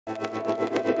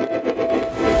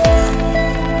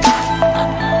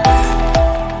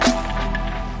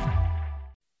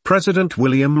President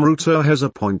William Ruto has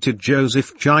appointed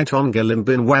Joseph Gitonga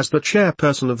Limbinw as the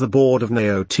chairperson of the board of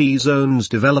Nyayo T-Zones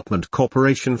Development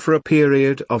Corporation for a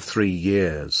period of 3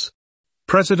 years.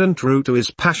 President Ruto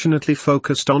is passionately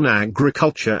focused on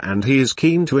agriculture, and he is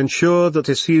keen to ensure that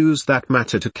issues that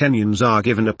matter to Kenyans are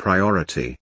given a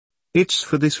priority. It's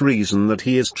for this reason that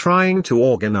he is trying to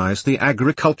organize the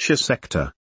agriculture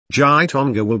sector.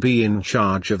 Gitonga will be in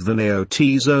charge of the Nyayo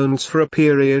T-Zones for a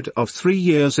period of 3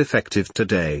 years effective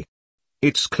today.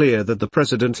 It's clear that the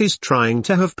president is trying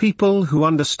to have people who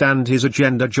understand his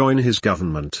agenda join his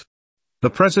government. The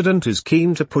president is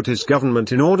keen to put his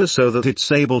government in order so that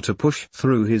it's able to push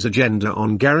through his agenda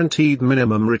on guaranteed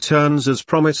minimum returns as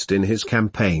promised in his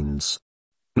campaigns.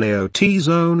 Nyayo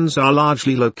T-Zones are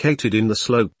largely located in the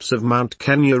slopes of Mount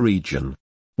Kenya region.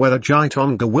 Whether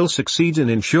Gitonga will succeed in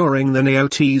ensuring the Nyayo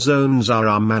T-Zones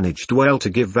are managed well to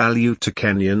give value to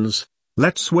Kenyans,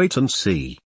 let's wait and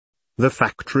see. The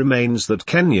fact remains that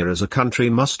Kenya as a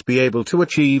country must be able to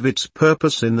achieve its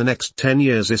purpose in the next 10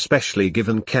 years, especially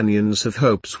given Kenyans have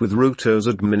hopes with Ruto's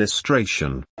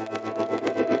administration.